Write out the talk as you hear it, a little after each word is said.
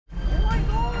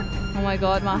Oh my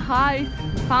god, my heart is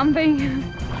pumping.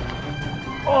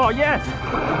 Oh yes!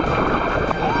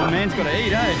 My man's got to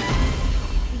eat, eh?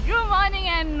 Good morning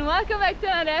and welcome back to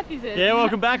another episode. Yeah,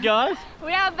 welcome back, guys.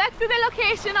 We are back to the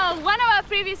location of one of our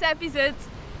previous episodes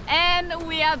and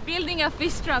we are building a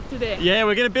fish trap today. Yeah,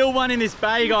 we're going to build one in this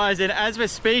bay, guys, and as we're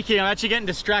speaking, I'm actually getting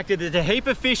distracted. There's a heap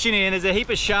of fish in here and there's a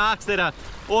heap of sharks that are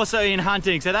also in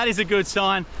hunting, so that is a good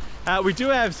sign. We do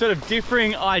have sort of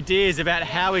differing ideas about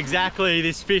how exactly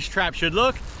this fish trap should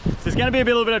look. There's going to be a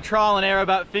little bit of trial and error,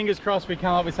 but fingers crossed we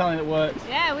come up with something that works.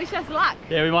 Yeah, wish us luck.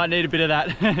 Yeah, we might need a bit of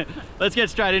that. Let's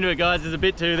get straight into it, guys. There's a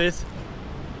bit to this.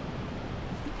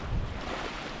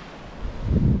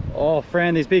 Oh,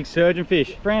 Fran, these big surgeon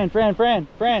fish. Fran.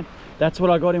 That's what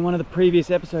I got in one of the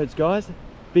previous episodes, guys.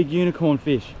 Big unicorn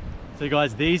fish. So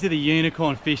guys, these are the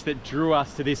unicorn fish that drew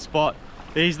us to this spot.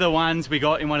 These are the ones we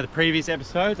got in one of the previous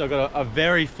episodes. I got a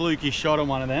very fluky shot on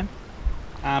one of them.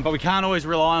 But we can't always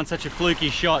rely on such a fluky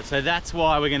shot, so that's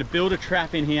why we're going to build a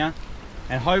trap in here,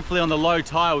 and hopefully on the low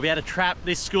tide we'll be able to trap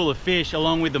this school of fish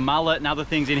along with the mullet and other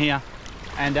things in here,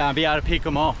 and be able to pick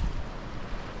them off.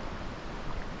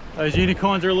 Those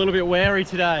unicorns are a little bit wary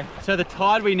today. So the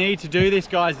tide we need to do this,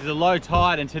 guys, is a low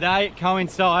tide, and today it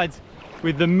coincides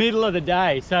with the middle of the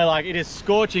day. So like, it is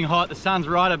scorching hot, the sun's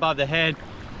right above the head,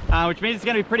 which means it's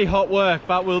going to be pretty hot work,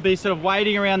 but we'll be sort of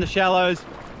wading around the shallows,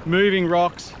 moving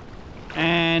rocks,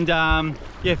 and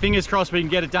yeah, fingers crossed we can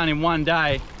get it done in one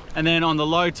day. And then on the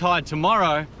low tide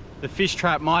tomorrow, the fish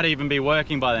trap might even be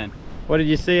working by then. What did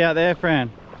you see out there, Fran?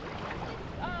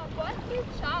 One huge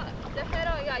shark that had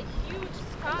a huge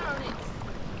scar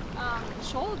on its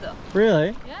shoulder.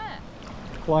 Really? Yeah.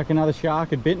 Like another shark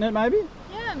had bitten it, maybe?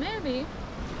 Yeah, maybe.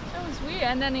 That was weird.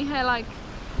 And then he had like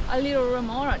a little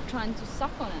remora trying to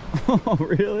suck on it. Oh,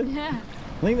 really? Yeah.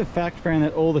 I think the fact, Fran,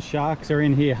 that all the sharks are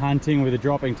in here hunting with a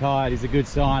dropping tide is a good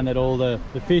sign that all the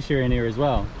fish are in here as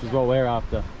well, which is what we're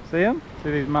after. See them?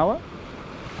 See these mullet?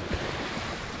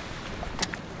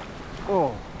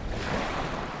 Oh.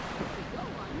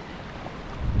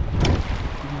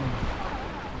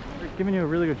 They're giving you a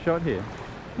really good shot here.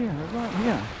 Yeah, they're right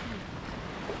here.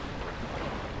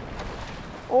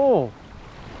 Oh.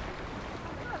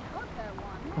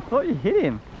 I thought you hit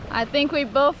him. I think we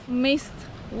both missed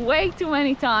way too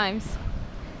many times.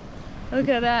 Look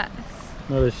at that.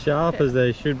 Not as sharp as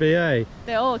they should be, eh?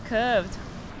 They're all curved.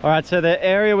 All right, so the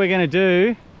area we're going to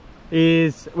do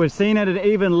is, we've seen at an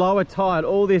even lower tide,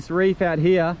 all this reef out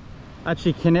here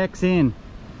actually connects in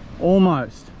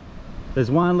almost.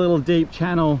 There's one little deep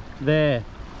channel there.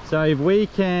 So if we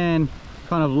can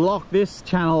kind of lock this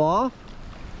channel off,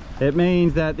 it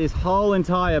means that this whole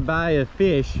entire bay of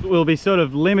fish will be sort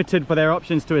of limited for their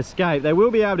options to escape. They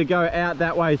will be able to go out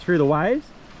that way through the waves,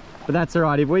 but that's all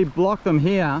right. If we block them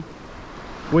here,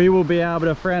 we will be able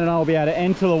to, Fran and I will be able to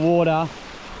enter the water,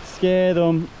 scare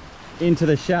them into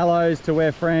the shallows to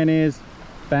where Fran is.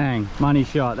 Bang, money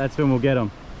shot. That's when we'll get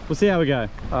them. We'll see how we go.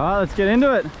 All right, let's get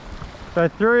into it. So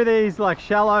through these like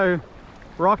shallow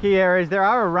rocky areas, there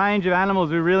are a range of animals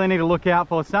we really need to look out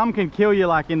for. Some can kill you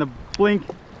like in the blink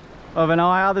of an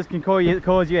eye, others can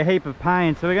cause you a heap of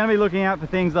pain. So we're going to be looking out for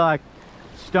things like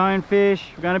stonefish,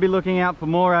 we're going to be looking out for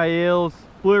moray eels,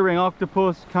 blue ring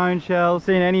octopus, cone shells.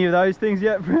 Seen any of those things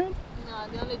yet, Fran? No,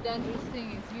 the only dangerous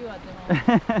thing is you at the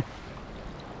moment.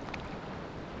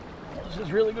 This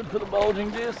is really good for the bulging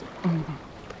disc.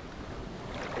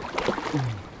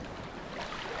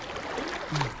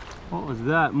 What was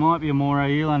that? Might be a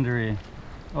moray eel under here.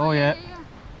 Oh yeah.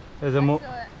 There's a more.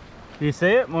 Do you see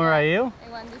it? Moray eel?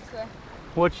 It went this way.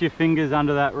 Watch your fingers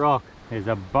under that rock. There's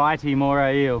a bitey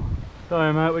moray eel.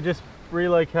 Sorry mate, we're just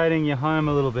relocating your home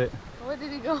a little bit. Where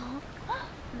did he go?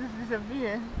 Just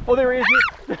disappeared. Oh, there he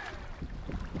is.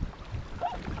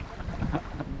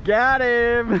 Got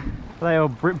him. They are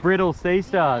brittle sea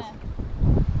stars.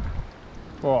 Yeah.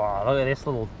 Oh, look at this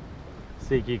little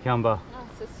sea cucumber. Oh,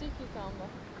 it's a sea cucumber.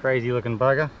 Crazy looking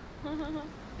bugger.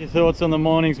 Your thoughts on the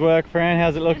morning's work, Fran?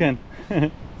 How's it looking?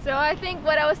 So I think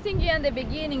what I was thinking in the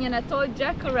beginning, and I told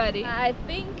Jack already, I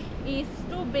think it's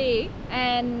too big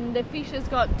and the fish has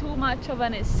got too much of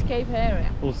an escape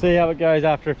area. We'll see how it goes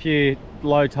after a few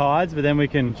low tides, but then we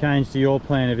can change to your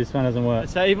plan if this one doesn't work.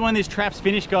 So even when this trap's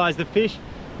finished, guys, the fish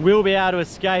will be able to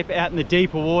escape out in the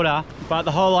deeper water, but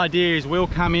the whole idea is we'll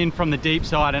come in from the deep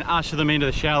side and usher them into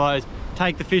the shallows,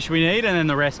 take the fish we need, and then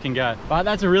the rest can go. But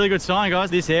that's a really good sign,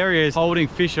 guys. This area is holding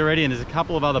fish already, and there's a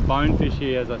couple of other bonefish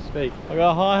here as I speak. I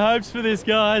got high hopes for this,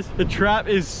 guys. The trap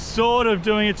is sort of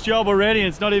doing its job already, and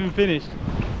it's not even finished.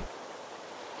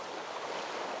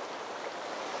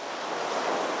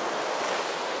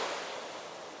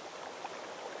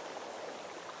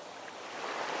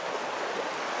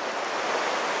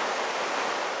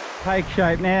 take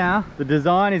shape now. The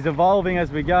design is evolving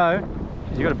as we go.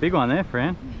 You got a big one there,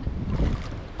 Fran.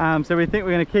 So we think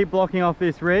we're going to keep blocking off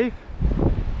this reef,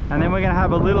 and then we're going to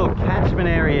have a little catchment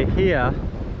area here.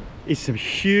 Is some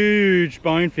huge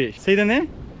bonefish. See them there?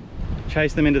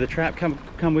 Chase them into the trap.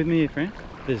 Come with me here, Fran.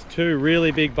 There's two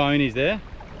really big bonies there.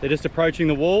 They're just approaching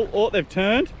the wall. Oh, they've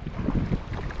turned.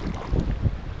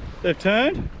 They've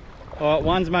turned. All right,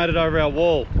 one's made it over our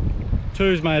wall.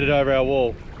 Two's made it over our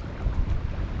wall.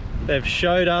 They've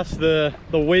showed us the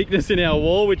weakness in our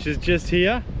wall, which is just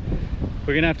here.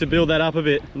 We're gonna have to build that up a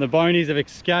bit. And the bonies have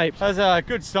escaped. That's a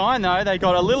good sign though. They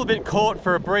got a little bit caught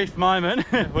for a brief moment.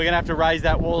 We're gonna have to raise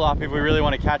that wall up if we really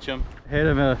want to catch them. Head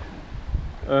of a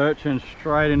urchin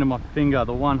straight into my finger,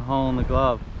 the one hole in the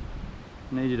glove.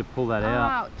 I need you to pull that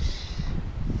out. Ouch.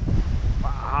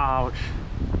 Ouch.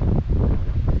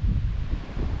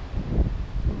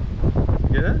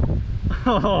 Get it?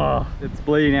 Oh, it's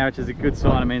bleeding now, which is a good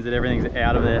sign. It means that everything's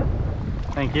out of there.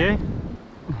 Thank you.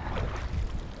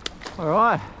 All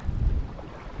right,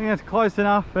 I think that's close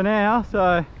enough for now.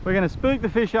 So we're going to spook the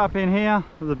fish up in here.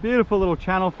 There's a beautiful little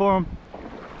channel for them.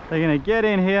 They're going to get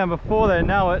in here, and before they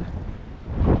know it,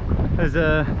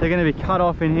 they're going to be cut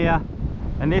off in here.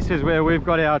 And this is where we've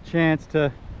got our chance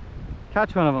to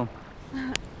catch one of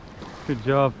them. Good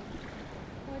job.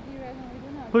 What do you reckon we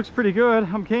do now? Looks pretty good.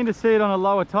 I'm keen to see it on a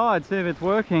lower tide, see if it's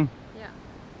working. Yeah.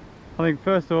 I think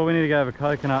first of all we need to go have a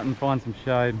coconut and find some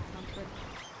shade.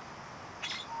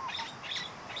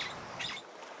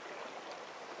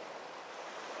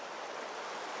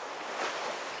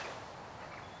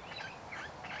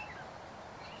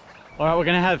 All right, we're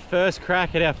gonna have first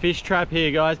crack at our fish trap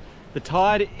here, guys. The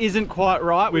tide isn't quite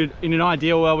right. In an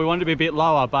ideal world, we want it to be a bit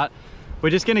lower, but we're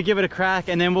just gonna give it a crack,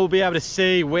 and then we'll be able to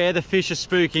see where the fish are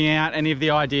spooking out and if the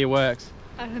idea works.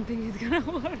 I don't think it's gonna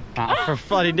work. For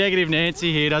bloody negative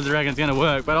Nancy here doesn't reckon it's gonna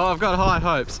work, but I've got high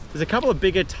hopes. There's a couple of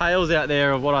bigger tails out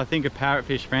there of what I think are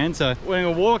parrotfish, Fran. So we're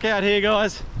gonna walk out here,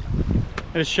 guys,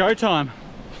 and it's showtime.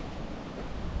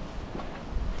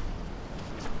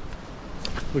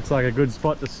 Looks like a good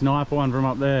spot to snipe one from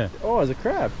up there. Oh, there's a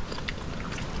crab.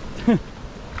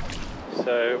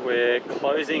 So we're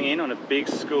closing in on a big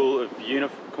school of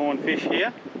unicorn fish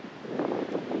here.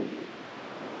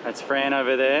 That's Fran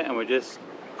over there, and we're just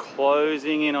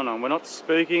closing in on them. We're not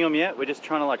spooking them yet, we're just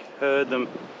trying to like herd them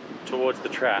towards the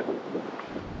trap.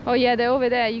 Oh yeah, they're over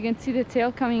there. You can see the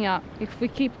tail coming up. If we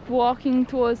keep walking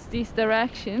towards this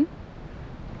direction,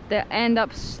 they end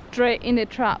up straight in the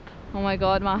trap. Oh my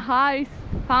god, my heart is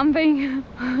pumping.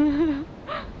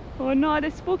 Oh no,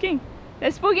 they're spooking. They're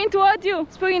spooking towards you.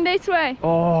 Spooking this way.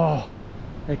 Oh,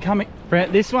 they're coming. Fran,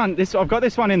 I've got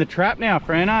this one in the trap now,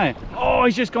 Fran, eh? Oh,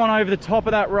 he's just gone over the top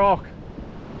of that rock.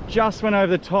 Just went over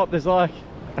the top. There's like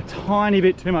a tiny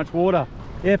bit too much water.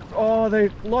 Yep. Oh,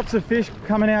 there's lots of fish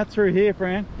coming out through here,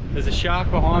 Fran. There's a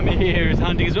shark behind me here who's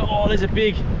hunting as well. Oh, there's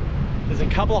a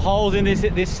couple of holes in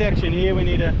this section here we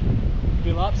need to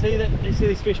fill up. See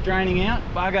this fish draining out?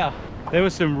 Bugger. There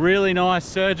was some really nice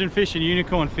surgeon fish and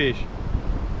unicorn fish.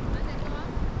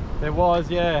 There was,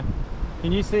 yeah.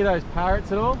 Can you see those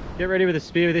parrots at all? Get ready with a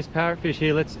spear with this parrotfish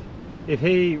here. If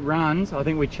he runs, I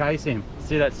think we chase him.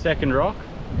 See that second rock?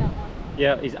 That one.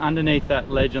 Yeah, he's underneath that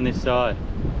ledge on this side.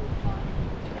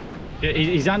 Yeah,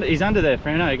 he's under there,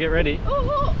 Frano. Get ready.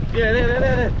 Oh. Yeah,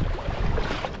 there.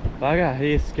 Bugger,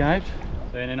 he escaped.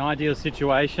 So in an ideal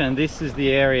situation, this is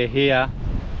the area here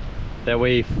that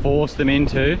we force them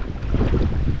into.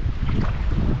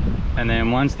 And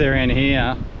then once they're in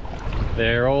here,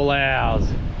 they're all ours.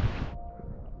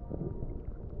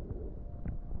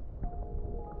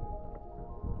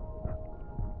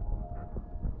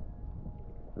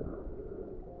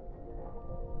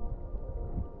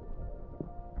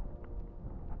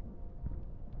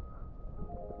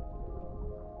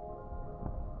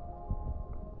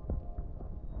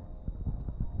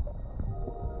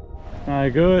 No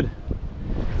good.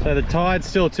 So the tide's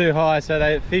still too high, so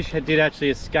the fish did actually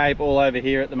escape all over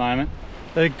here at the moment.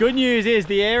 The good news is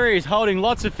the area is holding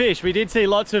lots of fish. We did see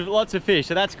lots of fish,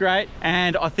 so that's great.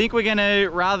 And I think we're gonna,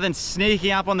 rather than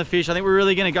sneaking up on the fish, I think we're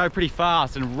really gonna go pretty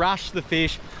fast and rush the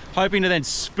fish, hoping to then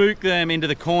spook them into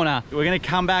the corner. We're gonna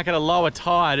come back at a lower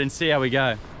tide and see how we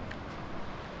go.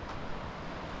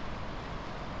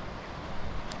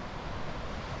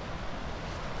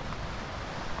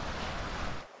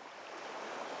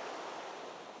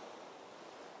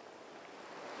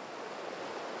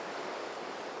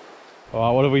 All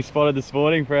right, what have we spotted this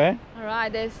morning, Fran? All right,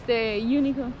 there's the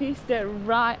unicorn fish. They're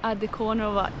right at the corner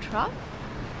of our trap.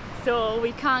 So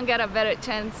we can't get a better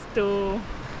chance to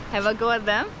have a go at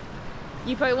them.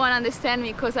 You probably won't understand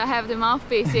me because I have the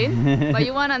mouthpiece in, but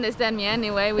you won't understand me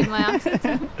anyway with my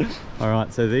accent. All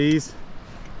right, so these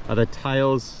are the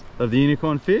tails of the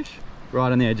unicorn fish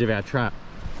right on the edge of our trap.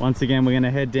 Once again, we're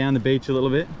gonna head down the beach a little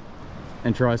bit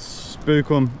and try spook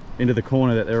them into the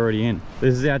corner that they're already in.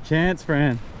 This is our chance,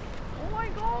 Fran. Oh my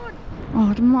God.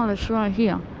 Oh, the mullet's right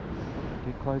here.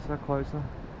 Get closer, closer.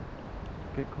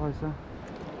 Get closer.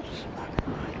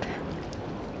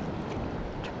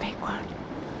 The big one.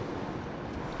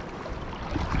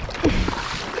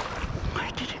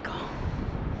 Where did it go?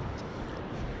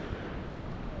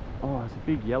 Oh, it's a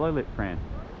big yellow lip, Fran.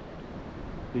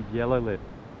 Big yellow lip.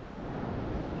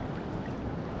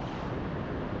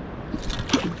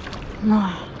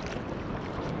 No.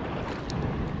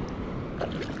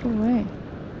 Go away.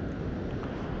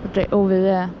 But they're over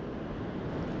there.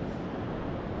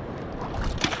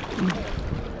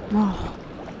 Oh,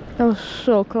 that was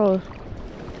so close.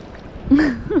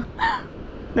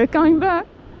 They're coming back.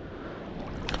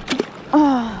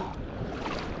 Oh,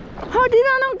 how did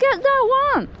I not get that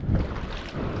one?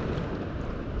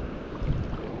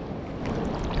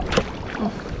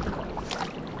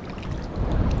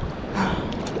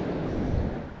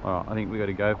 Alright, I think we got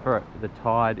to go for it. The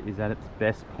tide is at its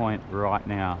best point right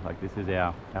now. Like, this is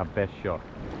our best shot.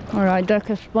 Alright, duck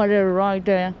is spotted right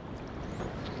there.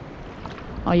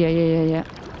 Oh yeah.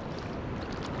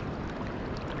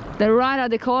 They're right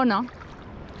at the corner.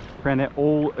 Fran, they're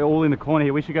all in the corner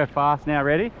here. We should go fast now.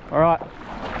 Ready? Alright.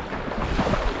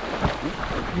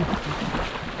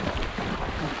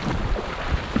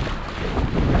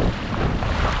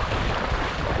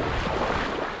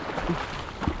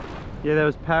 Yeah, there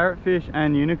was parrotfish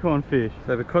and unicorn fish.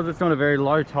 So because it's not a very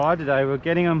low tide today, we're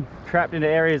getting them trapped into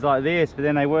areas like this, but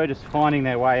then they were just finding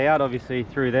their way out, obviously,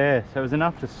 through there. So it was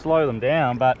enough to slow them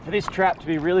down. But for this trap to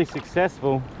be really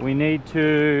successful, we need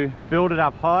to build it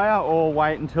up higher or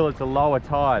wait until it's a lower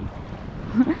tide.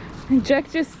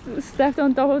 Jack just stepped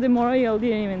on top of the morael,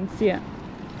 didn't even see it.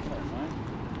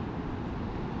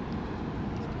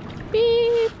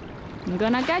 Beep! I'm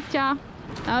gonna get ya.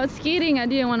 I was kidding, I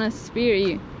didn't want to spear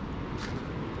you.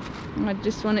 I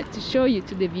just wanted to show you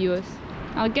to the viewers.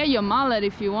 I'll get your mullet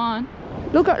if you want.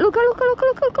 Look at look at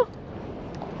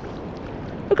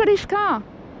this car.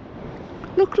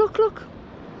 Look.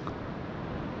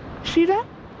 See that?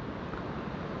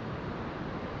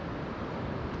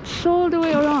 It's all the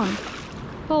way around.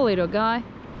 Poor little guy.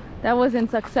 That wasn't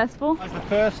successful. The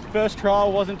first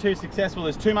trial wasn't too successful.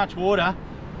 There's too much water.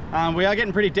 We are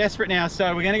getting pretty desperate now,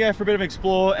 so we're going to go for a bit of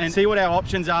explore and see what our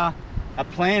options are. A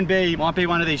plan B might be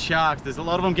one of these sharks. There's a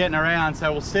lot of them getting around,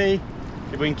 so we'll see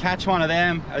if we can catch one of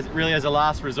them really as a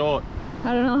last resort.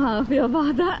 I don't know how I feel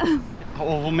about that.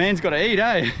 Oh, well, man's got to eat,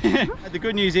 eh? The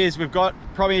good news is we've got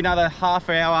probably another half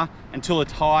hour until the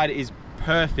tide is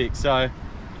perfect, so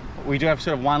we do have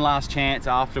sort of one last chance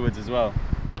afterwards as well.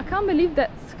 I can't believe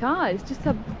that scar. It's just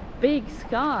a big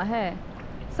scar, hey?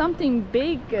 Something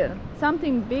bigger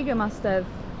must have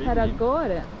had a go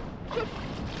at it.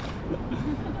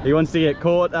 He wants to get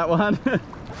caught, that one.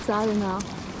 Sorry now.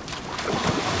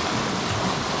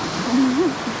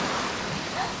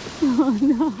 Oh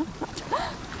no.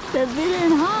 They're bit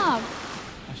in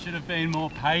half. I should have been more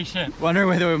patient. Wondering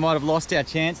whether we might have lost our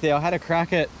chance there. I had a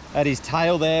crack at his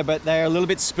tail there, but they're a little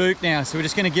bit spooked now, so we're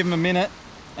just going to give them a minute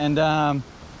and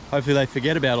hopefully they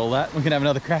forget about all that. We can have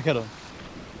another crack at them.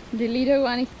 The little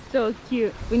one is so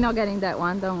cute. We're not getting that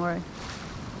one, don't worry.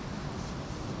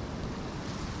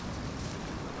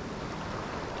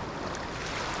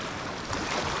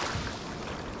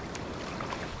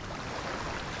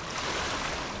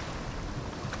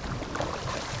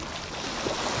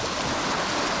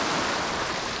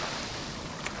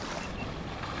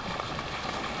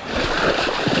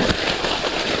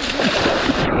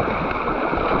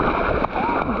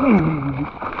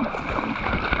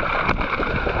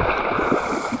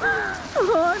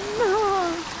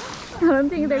 I don't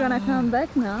think they're gonna come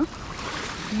back now.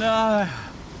 No.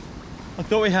 I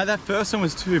thought we had that first one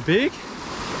was too big.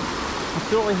 I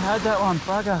thought we had that one,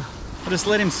 bugger. I just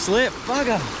let him slip,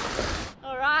 bugger.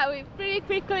 Alright, we pretty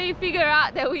quickly figured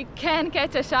out that we can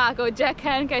catch a shark, or Jack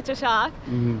can catch a shark.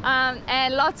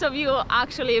 And lots of you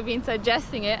actually have been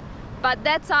suggesting it, but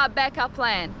that's our backup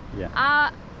plan.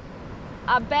 Yeah.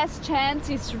 Our best chance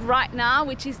is right now,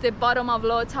 which is the bottom of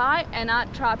low tide, and our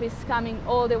trap is coming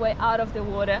all the way out of the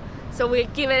water. So we'll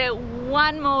give it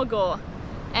one more go.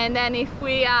 And then if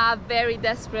we are very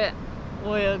desperate,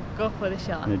 we'll go for the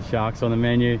shark. And sharks on the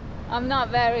menu. I'm not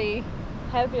very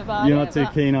happy about it. You're not too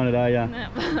keen on it, are you? No.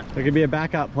 It could be a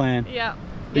backup plan. Yeah.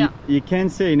 You can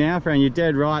see now, Fran, you're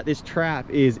dead right. This trap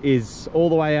is all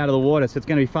the way out of the water, so it's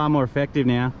going to be far more effective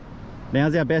now.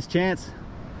 Now's our best chance.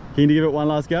 Keen to give it one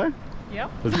last go?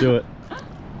 Yep. Let's do it.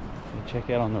 Check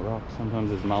out on the rocks. Sometimes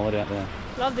there's mullet out there.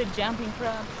 Love the jumping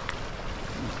crab.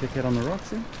 Check out on the rocks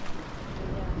then.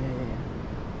 Yeah.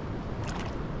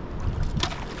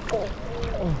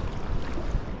 Oh.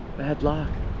 Bad luck.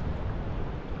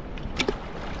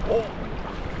 Oh.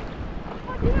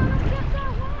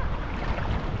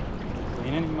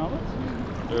 Seen any mullets?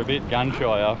 They're a bit gun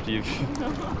shy after you've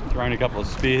thrown a couple of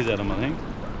spears at them, I think.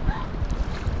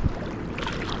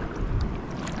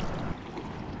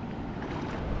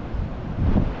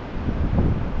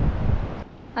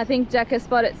 I think Jack has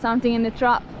spotted something in the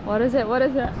trap. What is it? What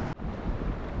is it?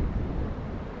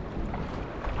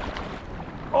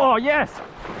 Oh, yes!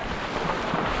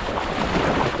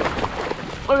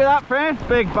 Look at that, Fran.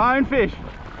 Big bonefish.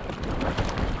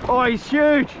 Oh, he's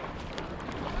huge.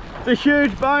 It's a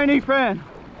huge bony, Fran.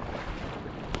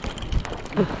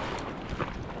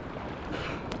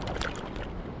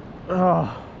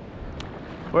 Oh,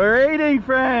 we're eating,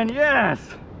 Fran. Yes.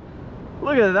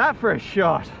 Look at that for a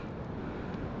shot.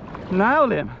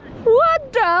 Nailed him.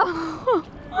 What the?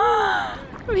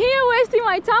 I'm here wasting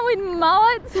my time with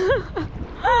mullets.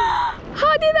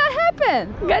 How did that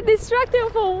happen? Got distracted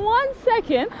for 1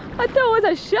 second. I thought it was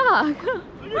a shark.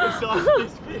 Look at the size of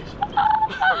this fish.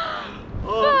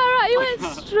 Oh, Alright, you went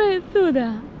straight through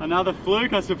that. another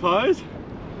fluke, I suppose.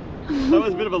 That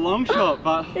was a bit of a long shot,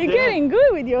 but You're getting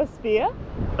good with your spear.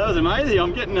 that was amazing.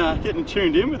 I'm getting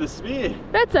tuned in with the spear.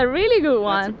 That's a really good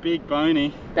That's a one. big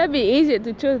bony. That'd be easier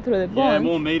to chew through the Yeah, bones.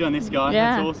 more meat on this guy.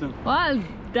 Yeah. That's awesome. Well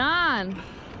done.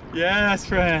 Yes,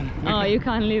 Fran. Oh, you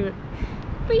can't leave it.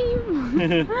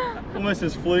 Beep. Almost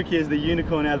as fluky as the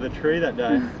unicorn out of the tree that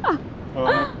day.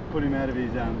 Alright, put him out of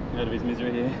his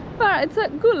misery here. But it's a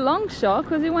good long shot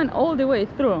because it went all the way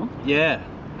through. Yeah,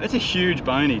 that's a huge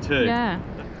bony too. Yeah.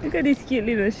 Look at this cute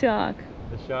little shark.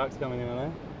 The shark's coming in on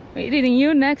there. We're eating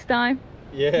you next time.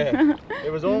 Yeah,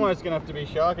 it was almost gonna have to be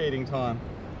shark eating time.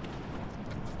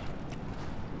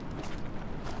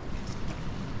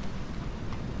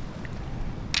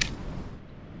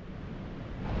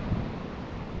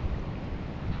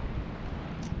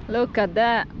 Look at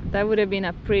that. That would have been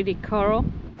a pretty coral.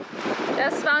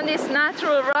 Just found this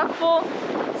natural rock pool.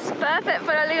 It's perfect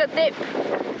for a little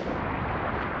dip.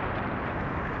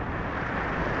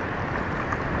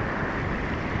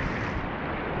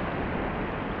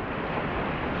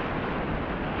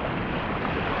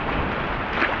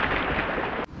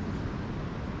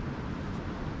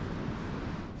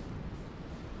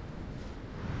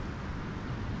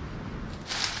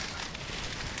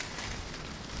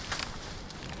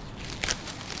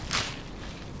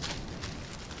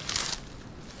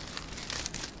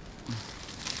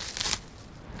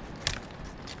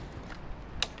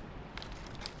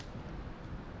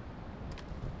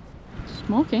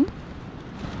 Smoking.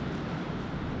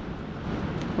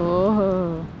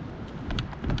 Oh.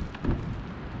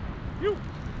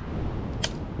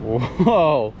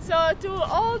 Whoa. So to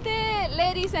all the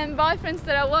ladies and boyfriends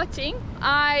that are watching,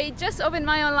 I just opened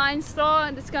my online store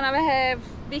and it's gonna have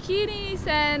bikinis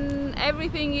and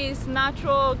everything is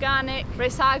natural, organic,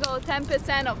 recycled.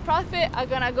 10% of profit are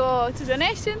gonna go to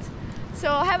donations. So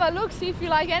have a look, see if you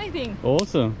like anything.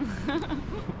 Awesome.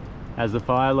 How's the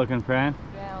fire looking, Fran?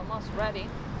 Yeah, almost ready.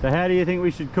 So how do you think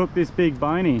we should cook this big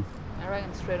bony? I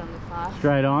reckon straight on the fire.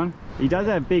 Straight on? He does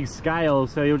have big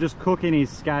scales, so you'll just cook in his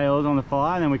scales on the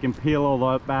fire and then we can peel all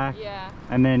that back. Yeah.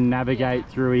 And then navigate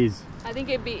through his... I think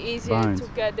it'd be easier bones. to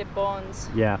get the bones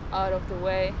Yeah, out of the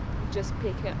way. Just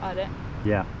pick it at it.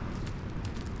 yeah. Do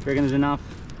you reckon there's enough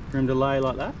for him to lay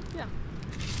like that? Yeah.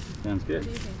 Sounds good. What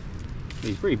do you think?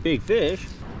 He's a pretty big fish.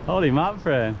 Hold him up,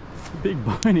 Fran. Big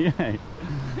bony, eh?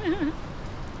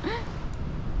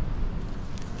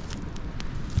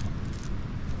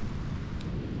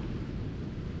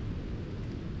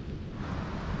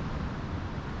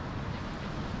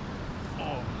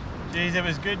 Geez, it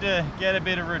was good to get a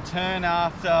bit of return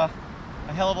after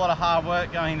a hell of a lot of hard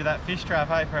work going into that fish trap,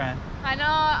 hey Fran? I know,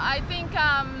 I think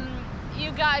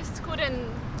you guys couldn't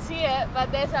see it,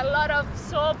 but there's a lot of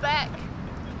sore back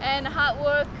and hard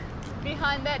work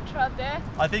behind that trap there.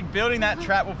 I think building that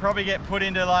trap will probably get put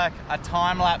into like a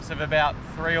time lapse of about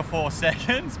 3 or 4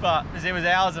 seconds, but it was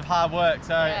hours of hard work,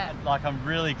 so Yeah. like I'm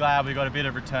really glad we got a bit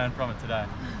of return from it today.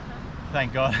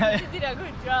 Thank God. You did a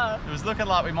good job. It was looking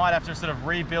like we might have to sort of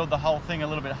rebuild the whole thing a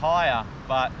little bit higher,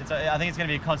 but I think it's going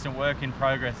to be a constant work in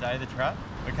progress, the trap.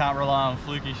 We can't rely on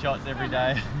fluky shots every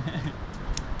day.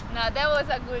 No, that was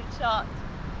a good shot.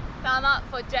 Thumb up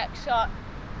for Jack's shot.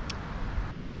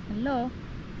 Hello.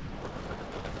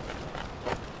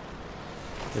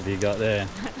 What have you got there?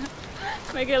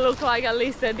 Make it look like at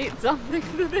least I did something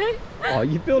today. Oh,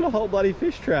 you built a whole bloody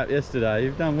fish trap yesterday.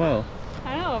 You've done well.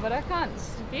 I know, but I can't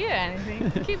spear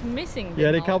anything. I keep missing. You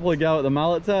had a couple of go at the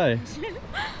mullets, eh?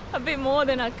 A bit more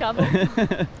than a couple.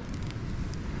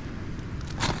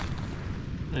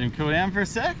 Let him cool down for a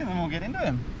sec and then we'll get into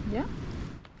him. Yeah.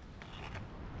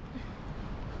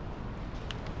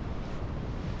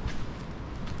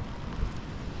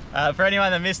 For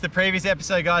anyone that missed the previous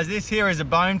episode, guys, this here is a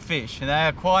bonefish, and they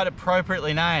are quite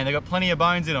appropriately named. They've got plenty of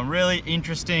bones in them. Really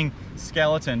interesting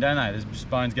skeleton, don't they? There's just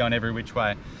bones going every which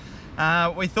way.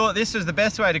 We thought this was the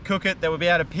best way to cook it, that we'll be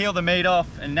able to peel the meat off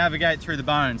and navigate through the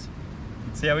bones.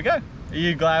 Let's see how we go. Are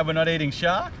you glad we're not eating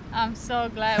shark? I'm so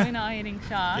glad we're not eating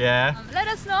shark. Yeah. Let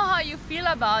us know how you feel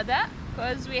about that,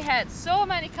 because we had so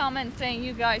many comments saying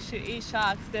you guys should eat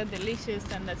sharks. They're delicious,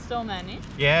 and there's so many.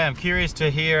 Yeah, I'm curious to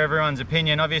hear everyone's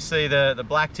opinion. Obviously the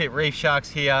black tip reef sharks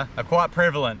here are quite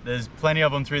prevalent. There's plenty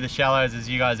of them through the shallows, as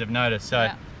you guys have noticed. So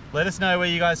yeah. Let us know where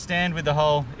you guys stand with the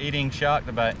whole eating shark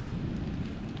debate.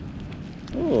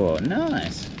 Oh,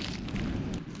 nice.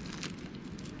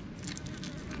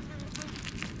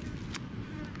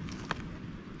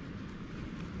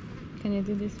 Can you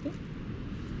do this bit?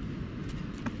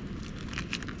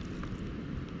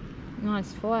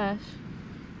 Nice flash.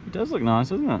 It does look nice,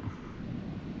 doesn't it?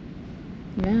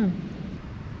 Yeah.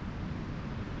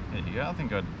 There you go. I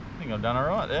think I've done all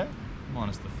right there,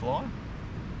 minus the fly.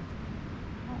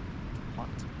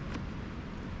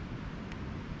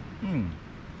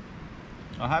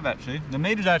 I have actually. The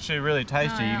meat is actually really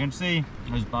tasty. Oh, yeah. You can see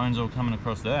those bones all coming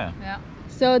across there. Yeah.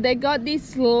 So they got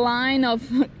this line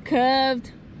of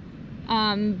curved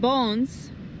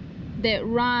bones that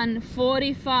run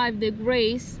 45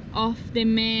 degrees off the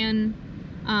main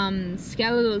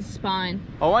skeletal spine.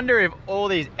 I wonder if all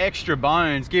these extra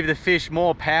bones give the fish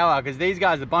more power, because these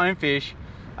guys, the bonefish,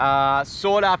 are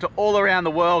sought after all around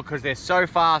the world because they're so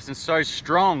fast and so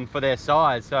strong for their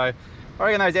size. So I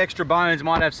reckon those extra bones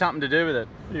might have something to do with it.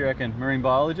 What do you reckon, marine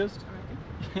biologist?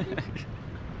 I reckon.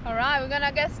 All right, we're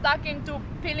gonna get stuck into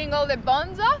peeling all the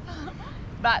bones off.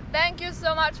 But thank you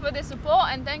so much for the support,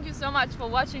 and thank you so much for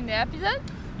watching the episode.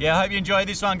 Yeah, I hope you enjoyed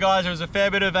this one, guys. There was a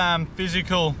fair bit of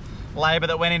physical labour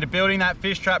that went into building that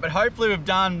fish trap, but hopefully we've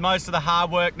done most of the hard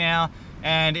work now,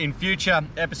 and in future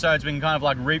episodes we can kind of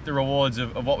like reap the rewards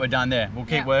of what we've done there. We'll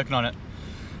keep working on it.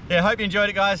 Yeah, hope you enjoyed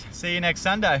it, guys. See you next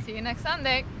Sunday. See you next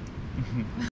Sunday.